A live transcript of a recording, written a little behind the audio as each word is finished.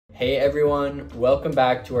Hey everyone, welcome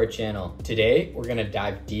back to our channel. Today, we're gonna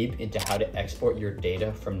dive deep into how to export your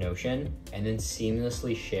data from Notion and then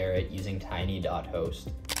seamlessly share it using Tiny.host.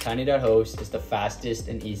 Tiny.host is the fastest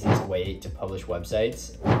and easiest way to publish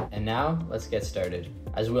websites. And now, let's get started.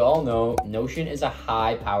 As we all know, Notion is a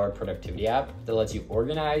high-powered productivity app that lets you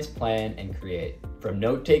organize, plan, and create. From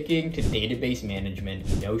note-taking to database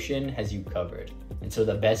management, Notion has you covered. And so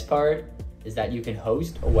the best part is that you can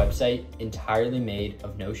host a website entirely made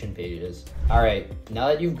of Notion pages. All right, now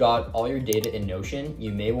that you've got all your data in Notion,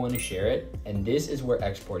 you may want to share it, and this is where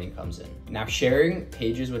exporting comes in. Now, sharing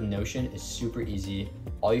pages with Notion is super easy.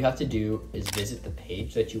 All you have to do is visit the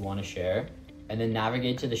page that you want to share, and then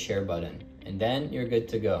navigate to the share button, and then you're good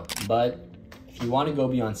to go. But if you want to go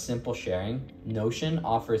beyond simple sharing, Notion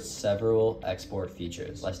offers several export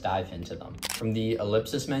features. Let's dive into them. From the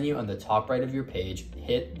ellipsis menu on the top right of your page,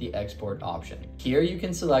 hit the export option. Here you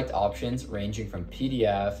can select options ranging from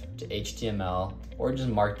PDF to HTML or just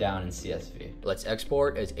Markdown and CSV. Let's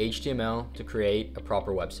export as HTML to create a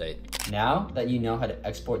proper website. Now that you know how to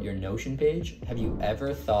export your Notion page, have you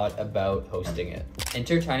ever thought about hosting it?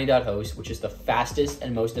 Enter Tiny.host, which is the fastest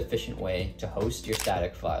and most efficient way to host your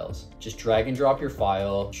static files. Just drag and drop your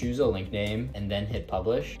file, choose a link name, and then hit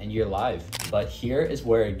publish, and you're live. But here is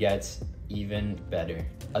where it gets even better.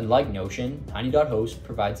 Unlike Notion, Tiny.host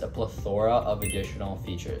provides a plethora of additional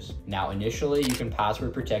features. Now, initially, you can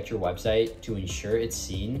password protect your website to ensure it's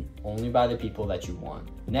seen only by the people that you want.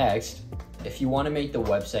 Next, if you want to make the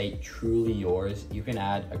website truly yours, you can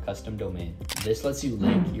add a custom domain. This lets you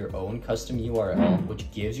link your own custom URL, which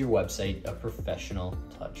gives your website a professional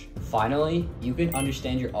touch. Finally, you can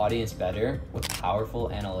understand your audience better with powerful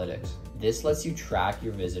analytics. This lets you track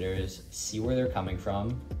your visitors, see where they're coming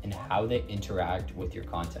from, and how they interact with your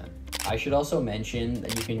content. I should also mention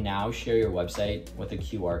that you can now share your website with a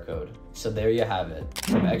QR code. So there you have it.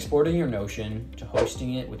 From exporting your Notion to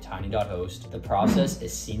hosting it with Tiny.host, the process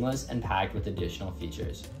is seamless and packed with additional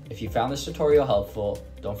features. If you found this tutorial helpful,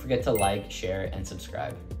 don't forget to like, share, and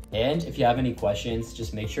subscribe. And if you have any questions,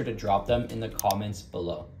 just make sure to drop them in the comments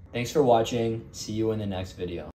below. Thanks for watching. See you in the next video.